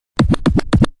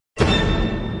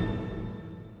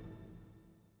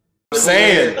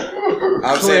saying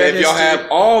if y'all have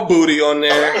all booty on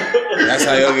there, that's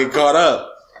how y'all get caught up.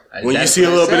 When you see a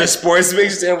little bit of sports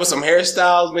mixed in with some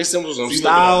hairstyles, mixed in with some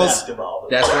styles.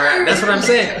 That's what I'm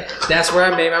saying. That's where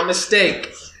I made my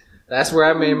mistake. Look,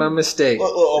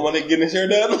 my nigga getting his hair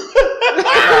done.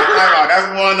 That's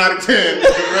 1 out of 10.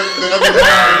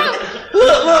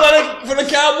 Look, for the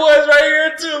Cowboys right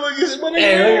here too. Look, look at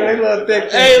that little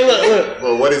thick. Hey, look.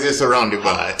 Well, what is it surrounded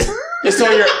by? It's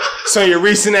on your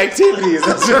recent activities.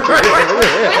 That's right.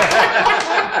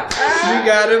 You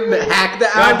gotta hack the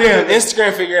Goddamn,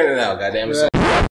 Instagram figuring it out. Goddamn, it's